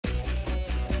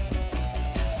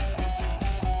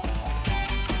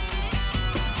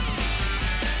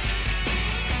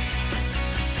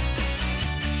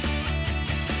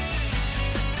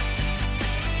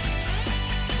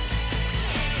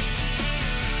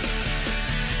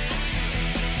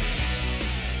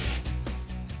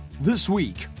This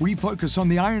week, we focus on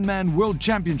the IRONMAN World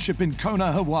Championship in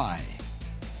Kona, Hawaii.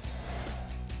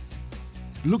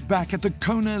 Look back at the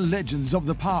Kona legends of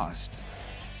the past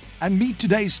and meet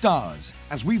today's stars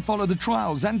as we follow the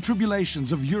trials and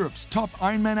tribulations of Europe's top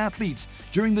Ironman athletes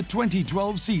during the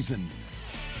 2012 season.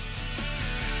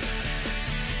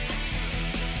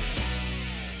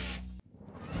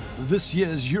 This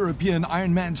year's European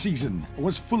Ironman season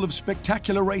was full of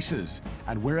spectacular races,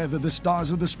 and wherever the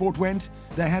stars of the sport went,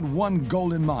 they had one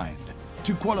goal in mind: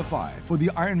 to qualify for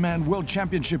the IRONMAN World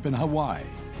Championship in Hawaii.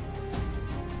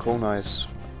 Kona is,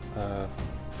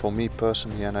 for me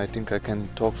personally, and I think I can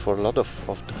talk for a lot of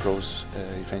the pros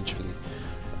eventually,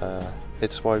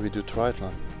 it's why we do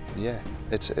triathlon. Yeah,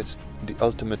 it's the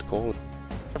ultimate goal.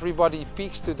 Everybody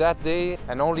peaks to that day,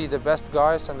 and only the best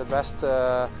guys and the best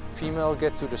female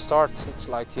get to the start. It's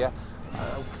like,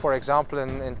 for example,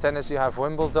 in tennis you have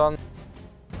Wimbledon.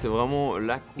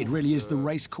 It really is the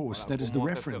race course that is the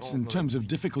reference in terms of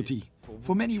difficulty,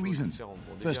 for many reasons.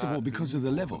 First of all, because of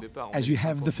the level, as you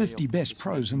have the 50 best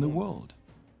pros in the world.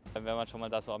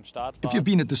 If you've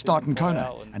been at the start in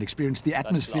Kona and experienced the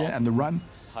atmosphere and the run,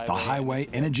 the highway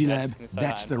energy lab,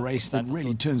 that's the race that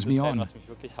really turns me on.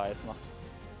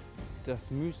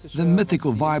 The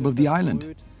mythical vibe of the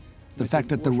island, the fact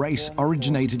that the race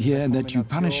originated here and that you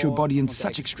punish your body in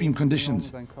such extreme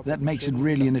conditions, that makes it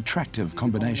really an attractive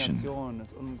combination.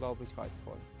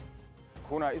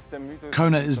 Kona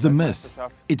is the myth.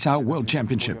 It's our World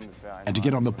Championship, and to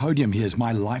get on the podium here is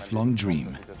my lifelong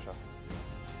dream.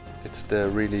 It's the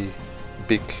really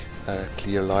big,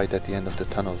 clear light at the end of the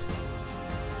tunnel.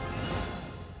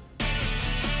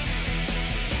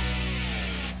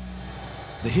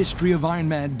 The history of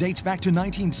Ironman dates back to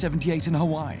 1978 in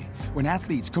Hawaii, when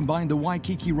athletes combined the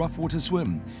Waikiki rough water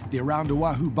swim, the Around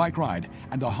Oahu bike ride,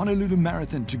 and the Honolulu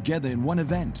Marathon together in one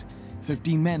event.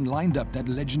 15 men lined up that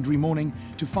legendary morning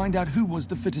to find out who was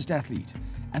the fittest athlete,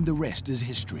 and the rest is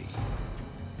history.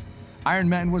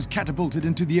 Ironman was catapulted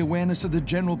into the awareness of the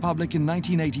general public in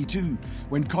 1982,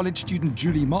 when college student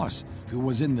Julie Moss, who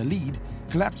was in the lead,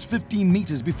 collapsed 15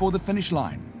 meters before the finish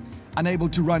line. Unable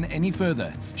to run any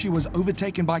further, she was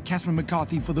overtaken by Catherine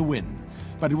McCarthy for the win.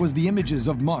 But it was the images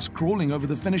of Moss crawling over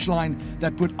the finish line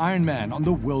that put Ironman on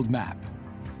the world map.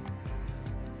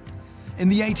 In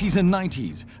the 80s and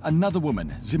 90s, another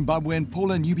woman, Zimbabwean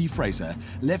Paula Newby-Fraser,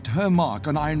 left her mark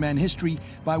on Ironman history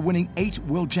by winning 8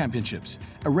 world championships,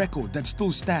 a record that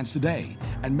still stands today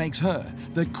and makes her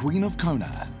the Queen of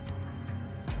Kona.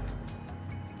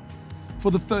 For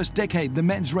the first decade, the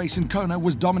men's race in Kona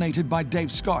was dominated by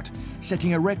Dave Scott,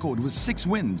 setting a record with 6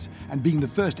 wins and being the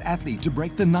first athlete to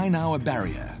break the 9-hour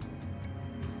barrier.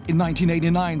 In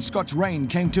 1989, Scott's reign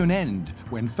came to an end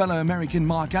when fellow American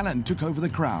Mark Allen took over the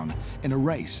crown in a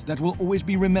race that will always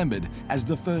be remembered as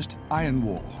the first Iron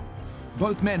War.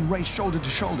 Both men raced shoulder to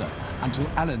shoulder until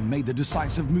Allen made the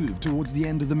decisive move towards the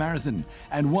end of the marathon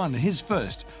and won his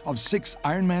first of 6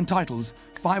 Ironman titles,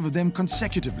 5 of them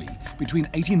consecutively between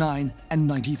 '89 and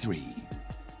 '93.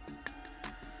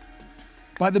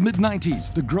 By the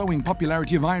mid-90s, the growing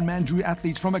popularity of Ironman drew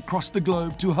athletes from across the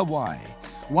globe to Hawaii.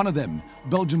 One of them,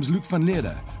 Belgium's Luc van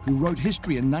Leerde, who wrote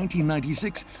history in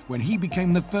 1996 when he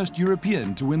became the first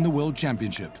European to win the World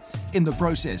Championship, in the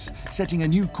process setting a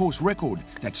new course record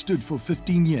that stood for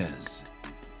 15 years.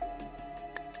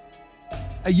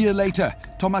 A year later,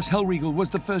 Thomas Hellriegel was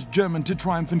the first German to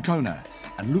triumph in Kona,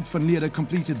 and Luc van Leerde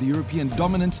completed the European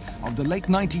dominance of the late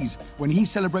 90s when he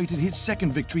celebrated his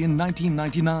second victory in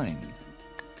 1999.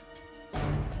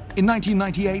 In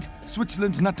 1998,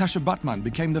 Switzerland's Natascha Badmann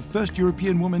became the first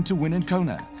European woman to win in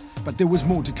Kona. But there was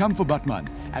more to come for Badmann,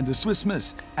 and the Swiss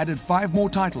Miss added 5 more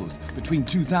titles between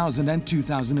 2000 and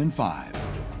 2005.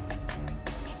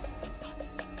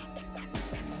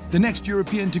 The next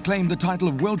European to claim the title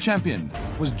of world champion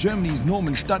was Germany's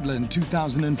Norman Stadler in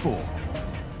 2004.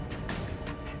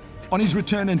 On his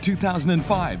return in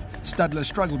 2005, Stadler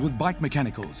struggled with bike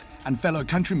mechanicals, and fellow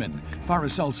countryman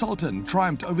Faris Al Sultan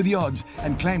triumphed over the odds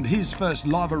and claimed his first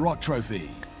Lava Rock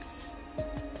trophy.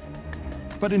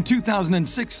 But in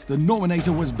 2006, the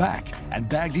Norminator was back and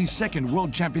bagged his second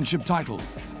World Championship title,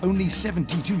 only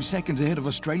 72 seconds ahead of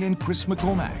Australian Chris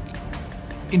McCormack.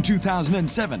 In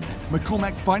 2007,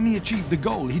 McCormack finally achieved the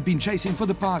goal he'd been chasing for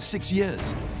the past 6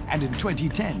 years, and in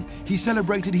 2010, he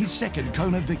celebrated his second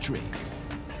Kona victory.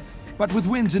 But with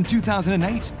wins in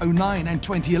 2008, 09 and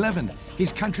 2011,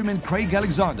 his countryman Craig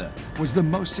Alexander was the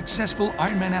most successful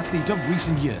Ironman athlete of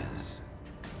recent years.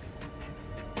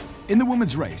 In the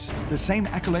women's race, the same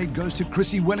accolade goes to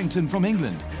Chrissie Wellington from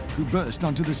England, who burst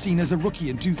onto the scene as a rookie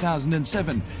in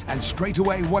 2007 and straight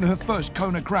away won her first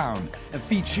Kona crown, a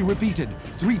feat she repeated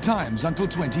 3 times until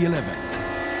 2011.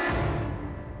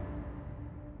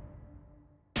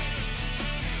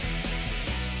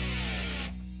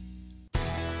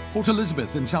 Port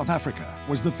Elizabeth in South Africa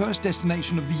was the first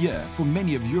destination of the year for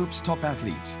many of Europe's top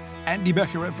athletes. Andy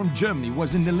Becherer from Germany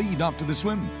was in the lead after the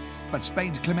swim, but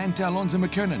Spain's Clemente Alonso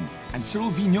McKernan and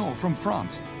Cyril Vigneault from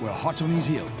France were hot on his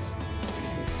heels.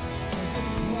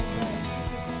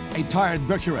 A tired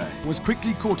Becherer was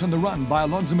quickly caught on the run by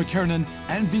Alonso McKernan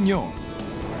and Vigneault.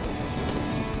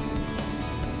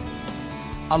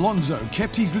 Alonso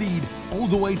kept his lead all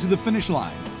the way to the finish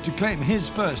line to claim his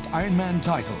first Ironman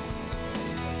title.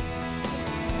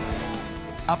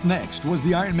 Up next was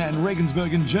the Ironman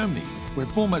Regensburg in Germany, where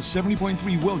former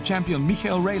 70.3 world champion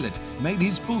Michael Raelert made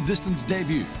his full-distance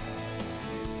debut.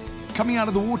 Coming out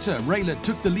of the water, Raelert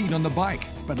took the lead on the bike,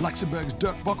 but Luxembourg's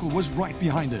Dirk Bockel was right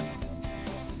behind him.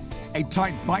 A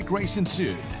tight bike race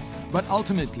ensued, but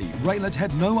ultimately Raelert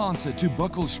had no answer to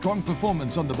Bockel's strong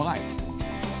performance on the bike.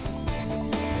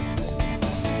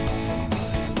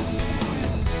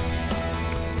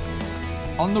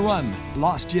 On the run,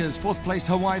 last year's 4th-placed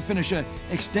Hawaii finisher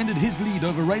extended his lead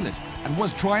over Raelert and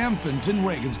was triumphant in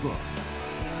Regensburg.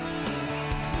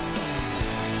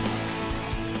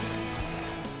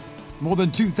 More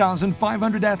than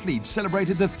 2,500 athletes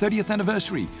celebrated the 30th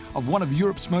anniversary of one of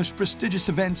Europe's most prestigious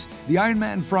events, the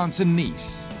Ironman France in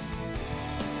Nice.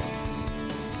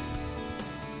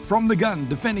 From the gun,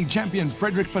 defending champion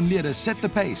Frederik van Lierde set the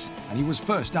pace, and he was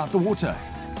first out the water.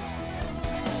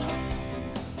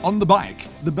 On the bike,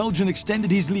 the Belgian extended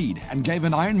his lead and gave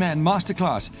an Ironman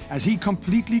masterclass as he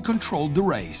completely controlled the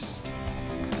race.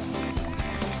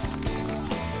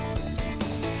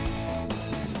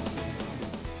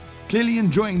 Clearly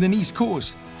enjoying the Nice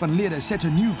course, van Lierde set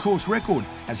a new course record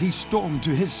as he stormed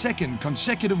to his 2nd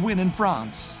consecutive win in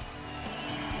France.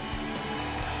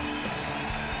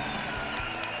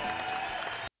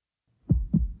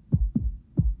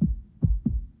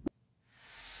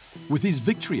 With his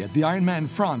victory at the Ironman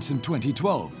France in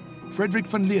 2012, Frederik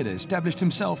van Lierde established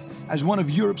himself as one of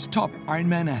Europe's top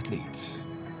Ironman athletes.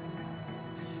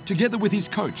 Together with his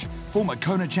coach, former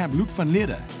Kona champ Luc van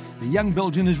Lierde, the young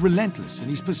Belgian is relentless in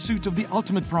his pursuit of the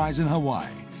ultimate prize in Hawaii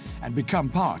and become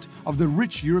part of the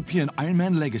rich European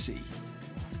Ironman legacy.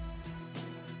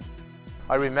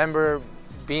 I remember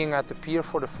being at the pier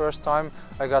for the first time.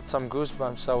 I got some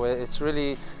goosebumps, so it's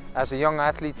really, as a young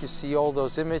athlete, you see all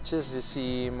those images, you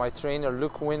see my trainer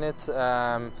Luc win it,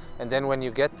 and then when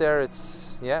you get there,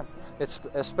 it's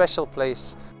a special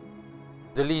place.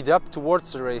 The lead up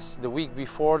towards the race, the week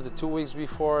before, the 2 weeks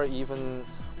before, even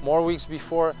more weeks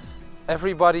before,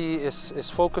 everybody is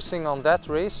focusing on that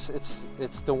race.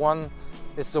 It's the one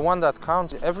that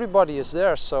counts. Everybody is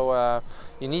there, so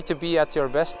you need to be at your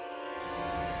best.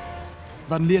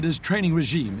 Van Lierde's training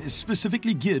regime is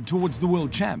specifically geared towards the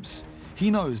world champs.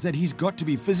 He knows that he's got to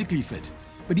be physically fit,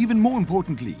 but even more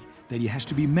importantly, that he has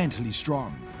to be mentally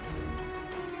strong.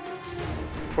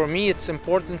 For me, it's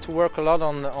important to work a lot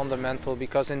on the mental,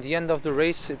 because in the end of the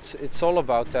race, it's all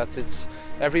about that.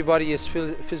 Everybody is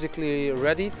physically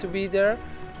ready to be there,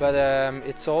 but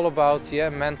it's all about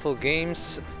mental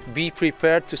games. Be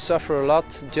prepared to suffer a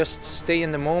lot. Just stay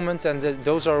in the moment, and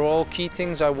those are all key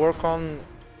things I work on.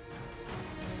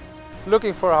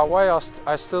 Looking for Hawaii,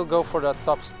 I still go for that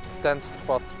top 10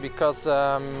 spot, because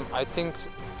I think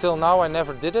till now I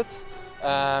never did it,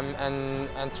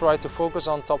 and try to focus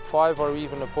on top 5 or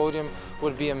even a podium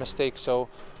would be a mistake. So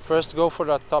first go for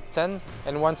that top 10,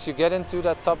 and once you get into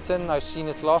that top 10, I've seen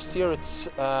it last year,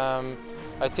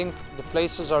 I think the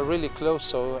places are really close,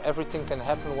 so everything can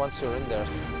happen once you're in there.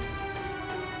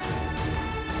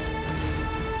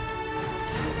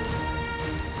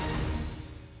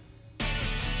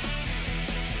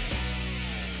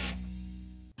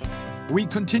 We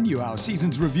continue our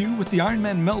season's review with the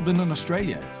Ironman Melbourne in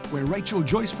Australia, where Rachel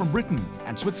Joyce from Britain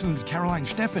and Switzerland's Caroline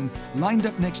Steffen lined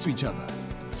up next to each other.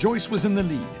 Joyce was in the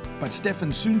lead, but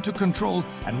Steffen soon took control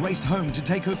and raced home to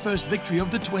take her first victory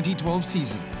of the 2012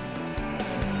 season.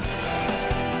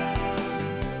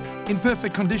 In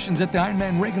perfect conditions at the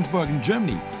Ironman Regensburg in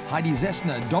Germany, Heidi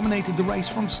Zessner dominated the race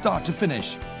from start to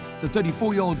finish. The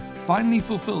 34-year-old finally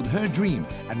fulfilled her dream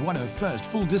and won her first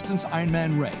full-distance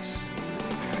Ironman race.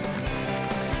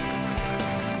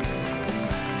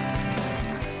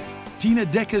 Tina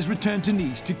Deckers returned to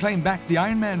Nice to claim back the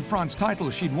Ironman France title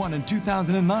she'd won in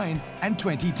 2009 and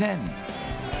 2010.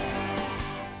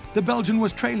 The Belgian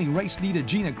was trailing race leader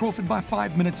Gina Crawford by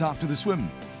 5 minutes after the swim,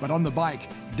 But on the bike,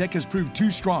 Dekkers proved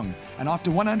too strong, and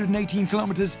after 118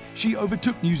 kilometers, she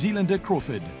overtook New Zealander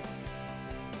Crawford.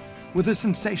 With a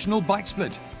sensational bike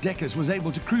split, Dekkers was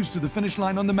able to cruise to the finish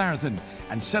line on the marathon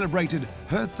and celebrated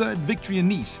her third victory in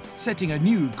Nice, setting a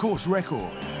new course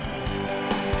record.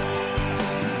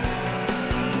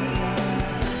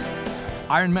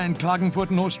 Ironman Klagenfurt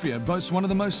in Austria boasts one of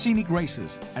the most scenic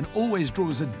races and always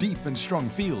draws a deep and strong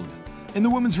field. In the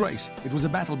women's race, it was a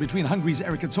battle between Hungary's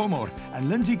Erika Zomor and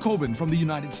Lindsay Corbin from the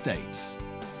United States.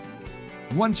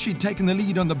 Once she'd taken the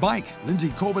lead on the bike, Lindsay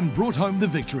Corbin brought home the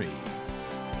victory.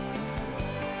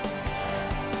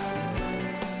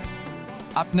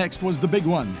 Up next was the big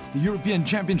one, the European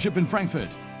Championship in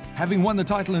Frankfurt. Having won the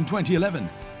title in 2011,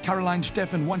 Caroline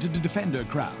Steffen wanted to defend her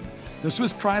crown. The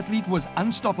Swiss triathlete was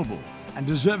unstoppable and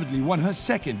deservedly won her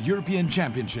second European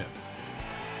Championship.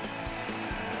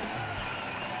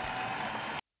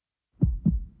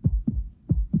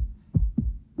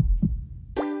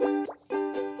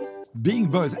 Being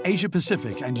both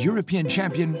Asia-Pacific and European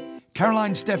champion,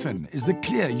 Caroline Steffen is the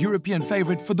clear European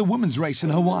favorite for the women's race in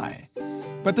Hawaii.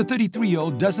 But the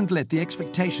 33-year-old doesn't let the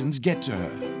expectations get to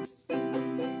her.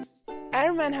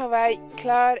 Ironman Hawaii,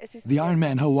 klar, es ist the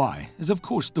Ironman Hawaii is of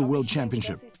course the World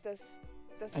Championship.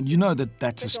 And you know that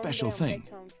that's a special thing.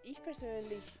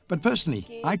 But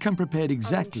personally, I come prepared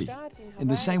exactly in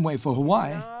the same way for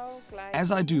Hawaii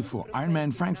as I do for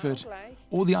Ironman Frankfurt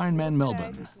or the Ironman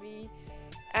Melbourne.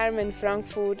 Ironman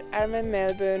Frankfurt, Ironman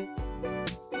Melbourne.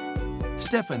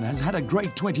 Steffen has had a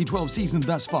great 2012 season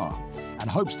thus far and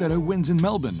hopes that her wins in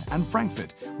Melbourne and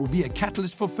Frankfurt will be a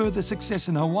catalyst for further success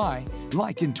in Hawaii,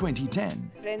 like in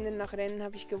 2010.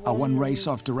 I won race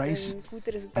after race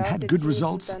and had good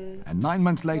results, and 9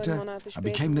 months later, I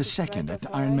became the second at the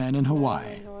Ironman in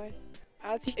Hawaii.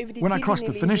 When I crossed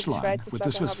the finish line with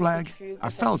the Swiss flag, I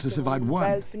felt as if I'd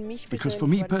won, because for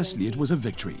me personally it was a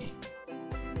victory.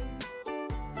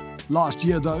 Last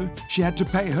year, though, she had to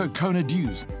pay her Kona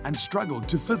dues and struggled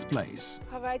to 5th place.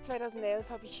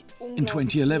 In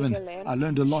 2011, I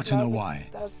learned a lot in Hawaii,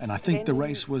 and I think the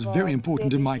race was very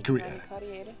important in my career,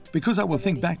 because I will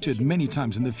think back to it many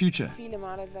times in the future,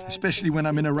 especially when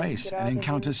I'm in a race and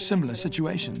encounter similar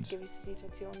situations.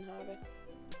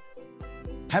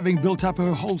 Having built up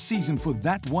her whole season for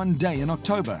that one day in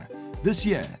October, this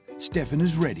year, Steffen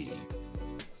is ready.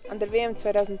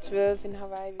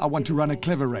 I want to run a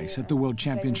clever race at the World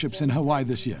Championships in Hawaii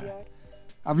this year.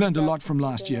 I've learned a lot from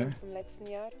last year.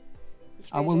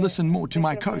 I will listen more to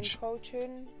my coach.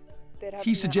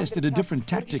 He suggested a different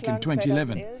tactic in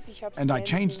 2011, and I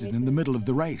changed it in the middle of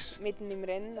the race.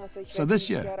 So this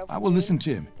year, I will listen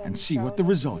to him and see what the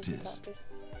result is.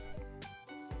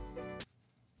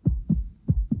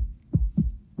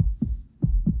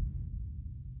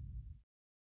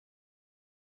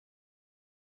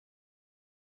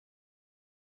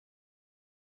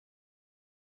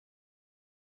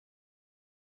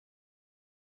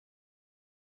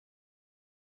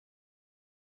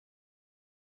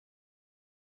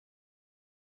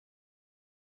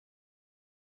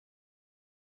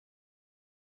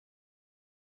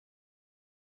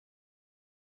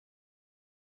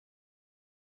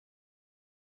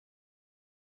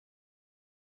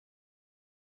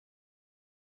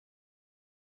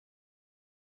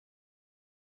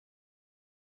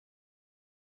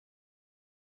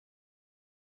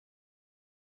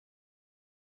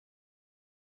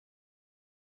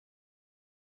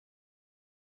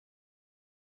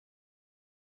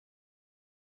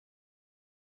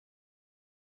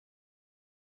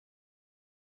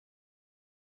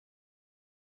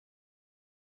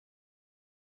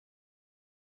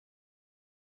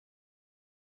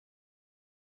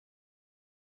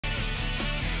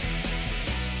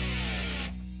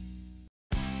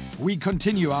 We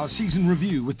continue our season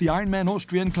review with the Ironman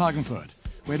Austria in Klagenfurt,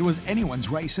 where it was anyone's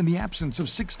race in the absence of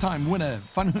 6-time winner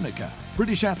Van Hoeneke.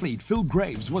 British athlete Phil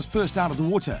Graves was first out of the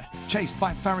water, chased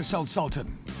by Faris Al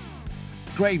Sultan.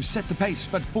 Graves set the pace,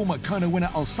 but former Kona winner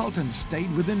Al Sultan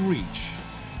stayed within reach.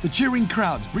 The cheering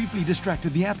crowds briefly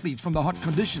distracted the athletes from the hot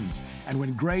conditions, and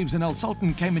when Graves and Al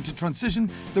Sultan came into transition,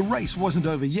 the race wasn't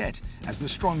over yet, as the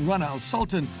strong runner Al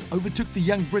Sultan overtook the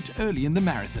young Brit early in the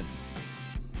marathon.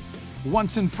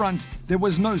 Once in front, there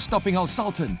was no stopping Al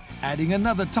Sultan, adding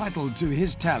another title to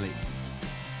his tally.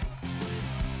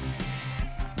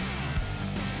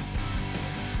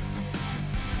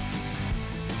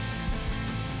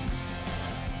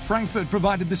 Frankfurt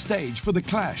provided the stage for the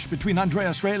clash between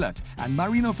Andreas Reilert and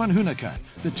Marino van Hoeneke,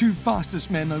 the two fastest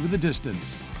men over the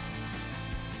distance.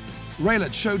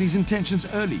 Reilert showed his intentions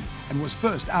early and was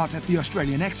first out at the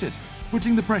Australian exit,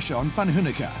 putting the pressure on van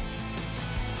Hoeneke.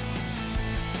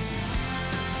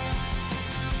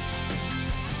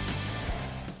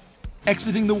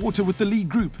 Exiting the water with the lead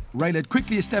group, Raelert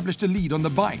quickly established a lead on the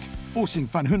bike, forcing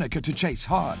Van Hoeneke to chase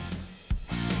hard.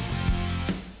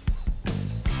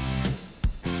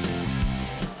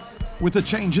 With a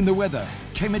change in the weather,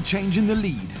 came a change in the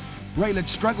lead. Raelert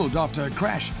struggled after a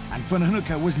crash, and Van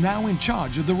Hoeneke was now in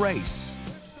charge of the race.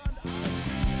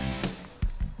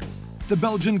 The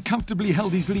Belgian comfortably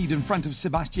held his lead in front of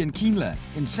Sebastian Kienle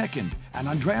in second and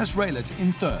Andreas Raelert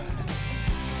in third.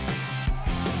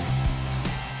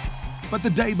 But the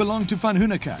day belonged to Van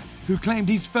Hoeneke, who claimed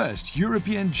his first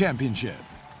European Championship.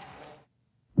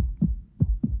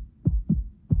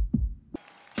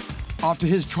 After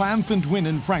his triumphant win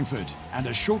in Frankfurt and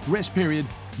a short rest period,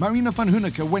 Marino van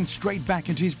Hoeneke went straight back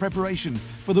into his preparation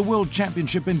for the World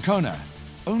Championship in Kona,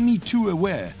 only too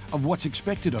aware of what's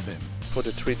expected of him. For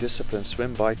the three disciplines,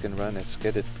 swim, bike and run, it's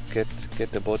get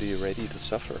the body ready to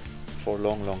suffer for a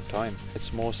long time.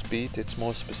 It's more speed, it's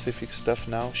more specific stuff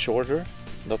now, shorter,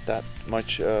 not that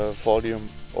much volume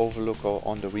overlook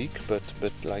on the week, but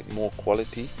like more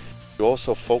quality. You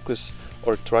also focus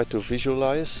or try to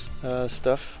visualize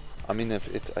stuff. I mean, I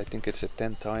think it's the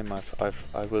 10th time I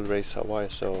will race Hawaii,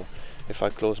 so if I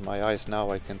close my eyes now,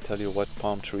 I can tell you what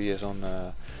palm tree is on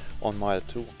mile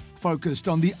 2. Focused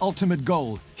on the ultimate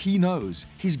goal, he knows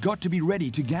he's got to be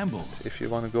ready to gamble. If you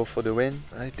want to go for the win,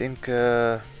 I think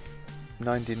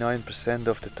 99%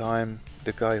 of the time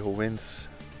the guy who wins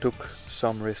took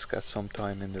some risk at some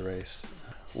time in the race.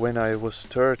 When I was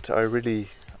third, I really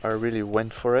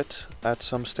went for it at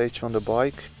some stage on the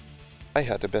bike. I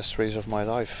had the best race of my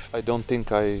life. I don't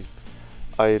think I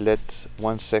let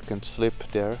 1 second slip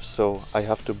there, so I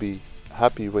have to be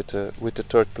happy with the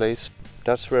third place.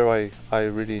 That's where I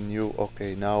really knew,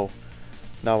 okay, now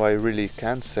I really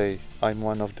can say I'm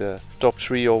one of the top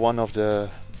 3 or one of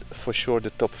the, for sure, the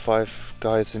top 5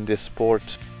 guys in this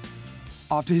sport.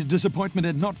 After his disappointment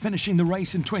at not finishing the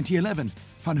race in 2011,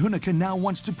 Van Hoeneke now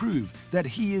wants to prove that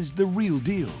he is the real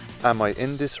deal. Am I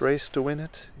in this race to win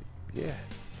it? Yeah,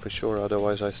 for sure,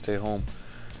 otherwise I stay home.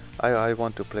 I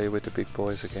want to play with the big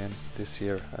boys again this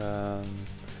year.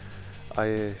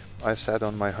 I sat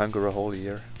on my hunger a whole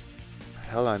year.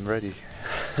 Hell, I'm ready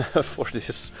for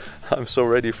this. I'm so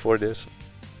ready for this.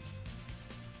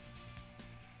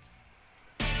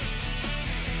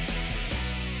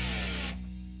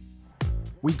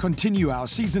 We continue our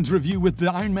season's review with the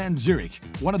Ironman Zurich,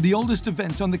 one of the oldest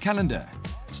events on the calendar.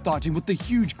 Starting with the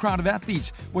huge crowd of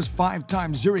athletes was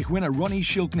 5-time Zurich winner Ronnie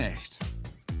Schildknecht.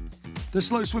 The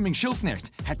slow-swimming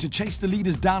Schildknecht had to chase the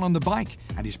leaders down on the bike,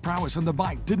 and his prowess on the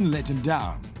bike didn't let him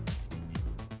down.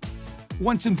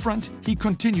 Once in front, he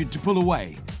continued to pull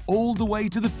away, all the way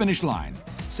to the finish line,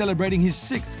 celebrating his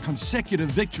 6th consecutive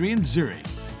victory in Zurich.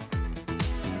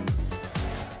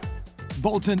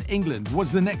 Bolton, England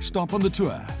was the next stop on the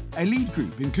tour. A lead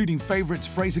group, including favourites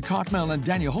Fraser Cartmel and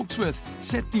Daniel Hawksworth,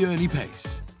 set the early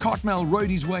pace. Cartmel rode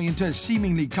his way into a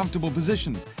seemingly comfortable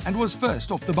position and was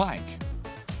first off the bike.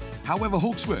 However,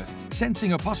 Hawksworth,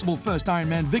 sensing a possible first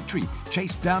Ironman victory,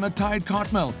 chased down a tired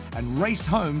Cartmel and raced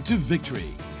home to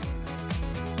victory.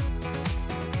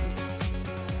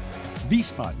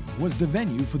 Wiesbaden was the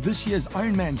venue for this year's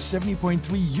Ironman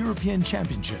 70.3 European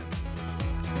Championship.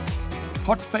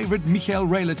 Hot favourite Michael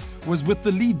Raelert was with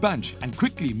the lead bunch and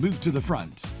quickly moved to the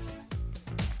front.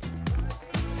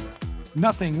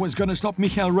 Nothing was going to stop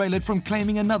Michael Raelert from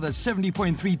claiming another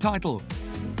 70.3 title.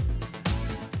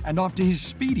 And after his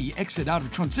speedy exit out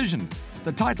of transition,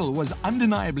 the title was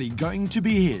undeniably going to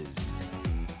be his.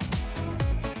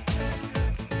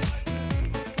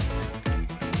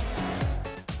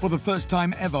 For the first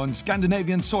time ever on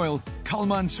Scandinavian soil,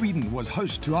 Kalmar, Sweden was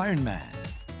host to Ironman.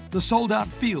 The sold-out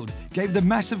field gave the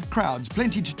massive crowds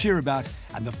plenty to cheer about,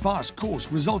 and the fast course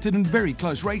resulted in very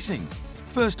close racing.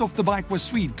 First off the bike was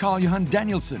Swede Carl-Johan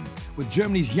Danielsson, with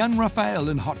Germany's Jan Raphael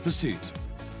in hot pursuit.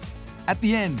 At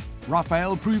the end,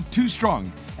 Raphael proved too strong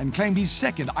and claimed his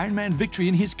 2nd Ironman victory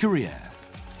in his career.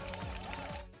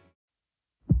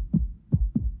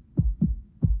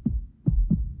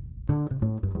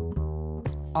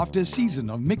 After a season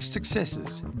of mixed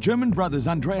successes, German brothers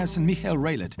Andreas and Michael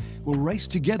Raelert will race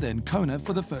together in Kona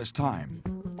for the first time.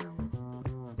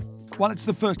 While it's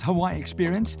the first Hawaii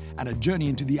experience and a journey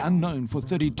into the unknown for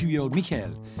 32-year-old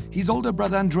Michael, his older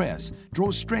brother Andreas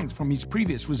draws strength from his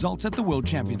previous results at the World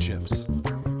Championships.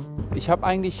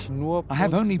 I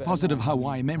have only positive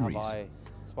Hawaii memories.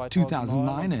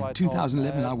 2009 and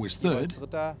 2011 I was third.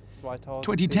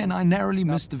 2010 I narrowly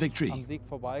missed the victory.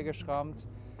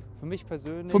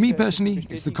 For me personally,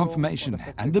 it's the confirmation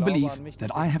and the belief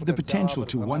that I have the potential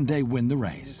to one day win the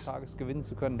race.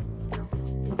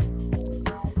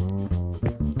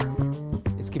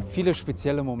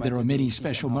 There are many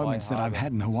special moments that I've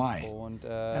had in Hawaii.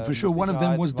 And for sure one of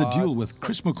them was the duel with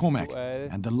Chris McCormack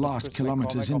and the last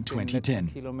kilometers in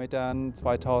 2010.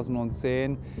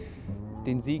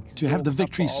 To have the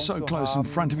victory so close in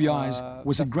front of your eyes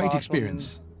was a great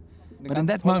experience. But in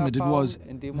that moment it was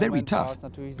very tough,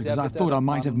 because I thought I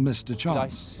might have missed a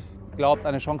chance.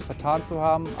 But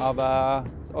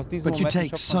you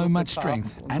take so much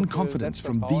strength and confidence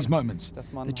from these moments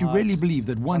that you really believe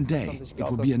that one day it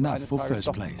will be enough for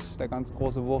first place.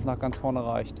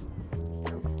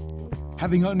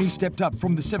 Having only stepped up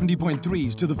from the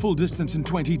 70.3s to the full distance in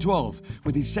 2012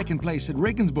 with his second place at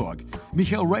Regensburg,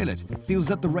 Michael Raelert feels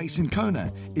that the race in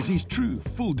Kona is his true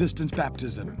full distance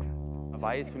baptism.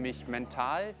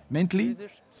 Mentally,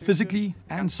 physically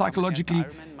and psychologically,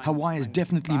 Hawaii is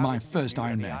definitely my first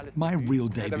Ironman, my real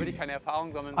debut.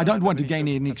 I don't want to gain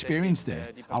any experience there.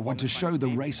 I want to show the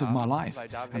race of my life,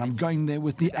 and I'm going there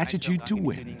with the attitude to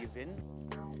win.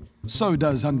 So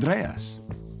does Andreas.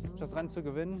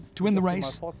 To win the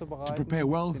race, to prepare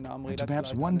well, and to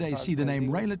perhaps one day see the name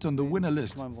Raelert on the winner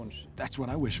list. That's what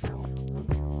I wish for.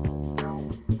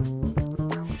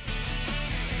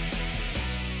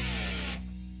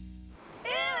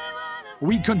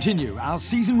 We continue our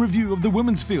season review of the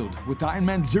women's field with the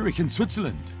Ironman Zurich in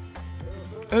Switzerland.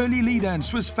 Early leader and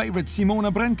Swiss favourite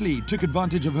Simona Brändli took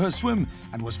advantage of her swim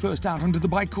and was first out onto the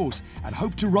bike course and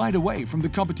hoped to ride away from the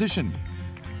competition.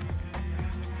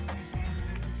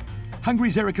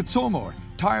 Hungary's Erika Czormor,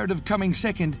 tired of coming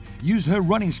second, used her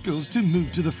running skills to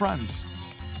move to the front.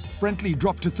 Brändli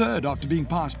dropped to third after being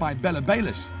passed by Bella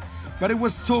Bayliss, but it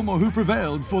was Czormor who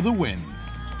prevailed for the win.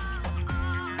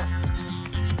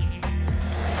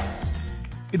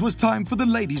 It was time for the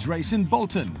ladies' race in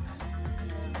Bolton.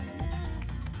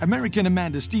 American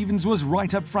Amanda Stevens was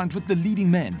right up front with the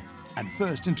leading men and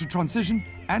first into transition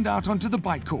and out onto the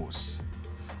bike course.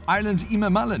 Ireland's Emma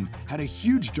Mullen had a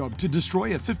huge job to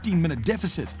destroy a 15-minute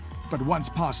deficit, but once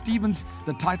past Stevens,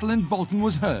 the title in Bolton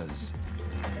was hers.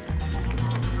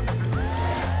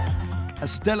 A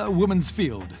stellar women's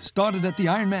field started at the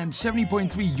Ironman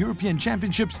 70.3 European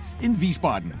Championships in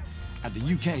Wiesbaden, and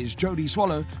the UK's Jodie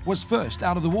Swallow was first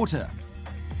out of the water.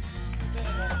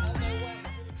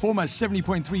 Former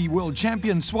 70.3 world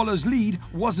champion Swallow's lead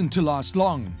wasn't to last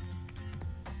long.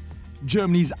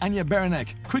 Germany's Anja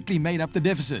Beranek quickly made up the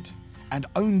deficit and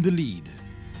owned the lead,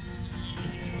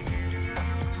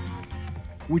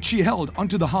 which she held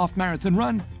onto the half-marathon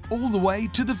run all the way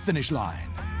to the finish line.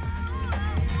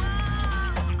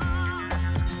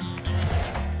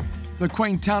 The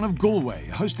quaint town of Galway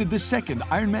hosted the second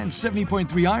Ironman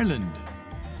 70.3 Ireland.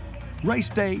 Race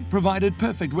day provided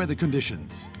perfect weather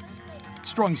conditions.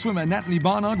 Strong swimmer Natalie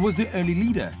Barnard was the early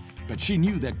leader, but she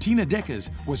knew that Tina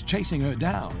Deckers was chasing her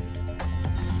down.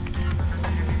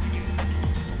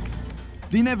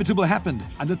 The inevitable happened,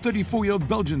 and the 34-year-old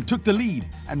Belgian took the lead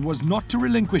and was not to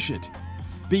relinquish it,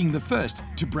 being the first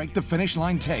to break the finish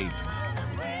line tape.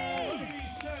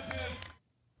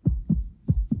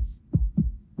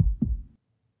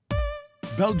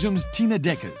 Belgium's Tina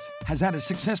Deckers has had a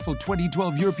successful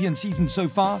 2012 European season so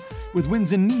far, with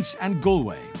wins in Nice and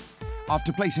Galway.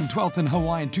 After placing 12th in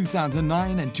Hawaii in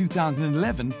 2009 and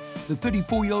 2011, the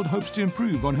 34-year-old hopes to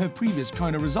improve on her previous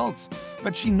Kona results,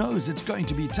 but she knows it's going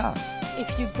to be tough.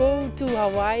 If you go to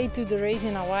Hawaii, to the race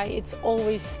in Hawaii, it's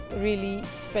always really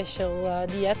special.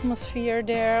 The atmosphere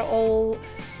there, all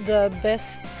the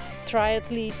best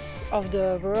triathletes of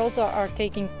the world are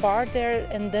taking part there,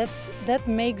 and that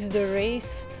makes the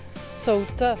race so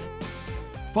tough.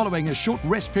 Following a short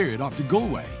rest period after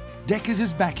Galway, Deckers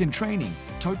is back in training,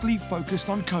 totally focused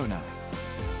on Kona.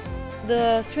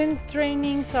 The swim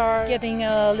trainings are getting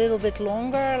a little bit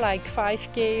longer, like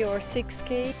 5K or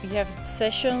 6K. We have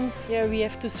sessions where we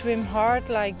have to swim hard,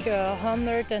 like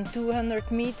 100 and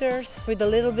 200 meters with a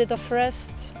little bit of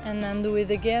rest, and then do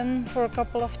it again for a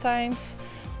couple of times.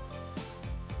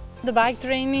 The bike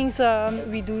trainings,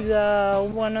 we do the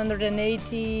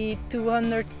 180,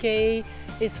 200K.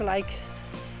 It's like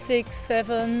 6,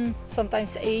 7,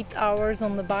 sometimes 8 hours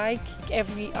on the bike.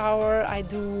 Every hour I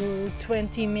do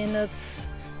 20 minutes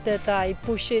that I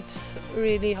push it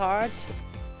really hard.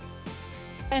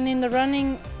 And in the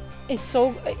running, it's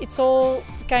all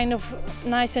kind of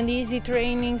nice and easy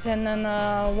trainings, and then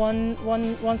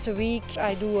once a week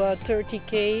I do a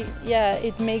 30K. Yeah,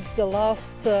 it makes the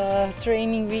last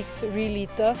training weeks really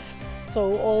tough.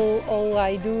 So all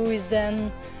I do is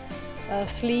then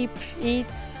sleep, eat,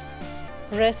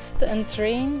 rest and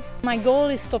train. My goal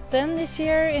is top 10 this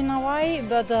year in Hawaii,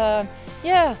 but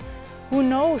yeah, who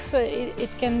knows, it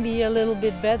can be a little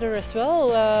bit better as well.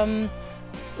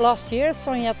 Last year,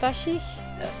 Sonja Tashig,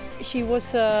 She was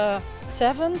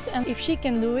 7th, and if she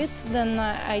can do it, then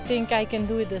I think I can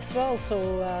do it as well. So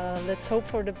let's hope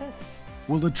for the best.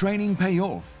 Will the training pay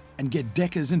off and get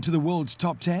Deckers into the world's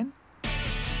top 10?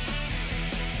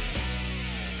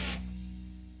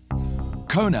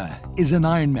 Kona is an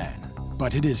Ironman,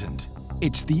 but it isn't.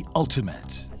 It's the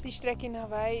ultimate.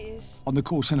 On the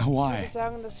course in Hawaii,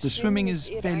 the swimming is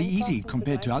fairly easy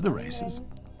compared to other races.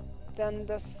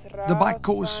 The bike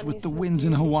course with the winds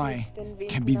in Hawaii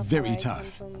can be very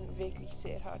tough.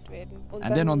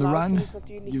 And then on the run,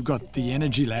 you've got the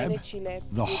energy lab,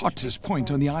 the hottest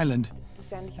point on the island,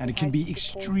 and it can be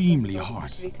extremely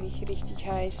hot.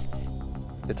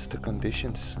 It's the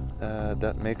conditions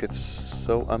that make it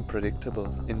so unpredictable.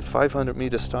 In 500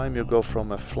 meters time, you go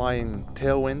from a flying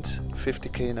tailwind,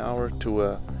 50 an hour, to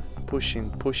a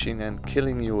pushing and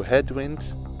killing you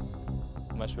headwind.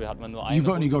 You've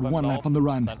only got one lap on the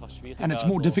run, and it's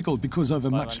more difficult because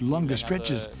over much longer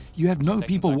stretches, you have no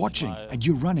people watching and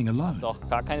you're running alone.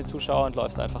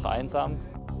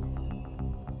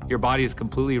 Your body is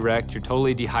completely wrecked, you're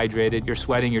totally dehydrated, you're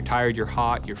sweating, you're tired, you're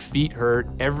hot, your feet hurt.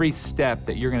 Every step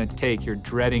that you're going to take, you're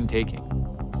dreading taking.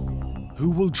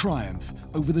 Who will triumph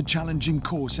over the challenging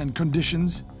course and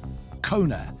conditions?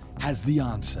 Kona has the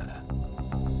answer.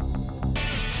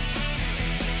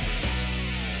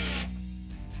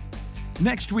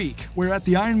 Next week, we're at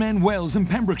the Ironman Wales in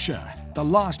Pembrokeshire, the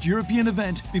last European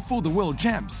event before the World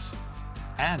Champs.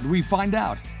 And we find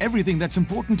out everything that's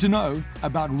important to know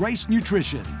about race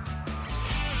nutrition.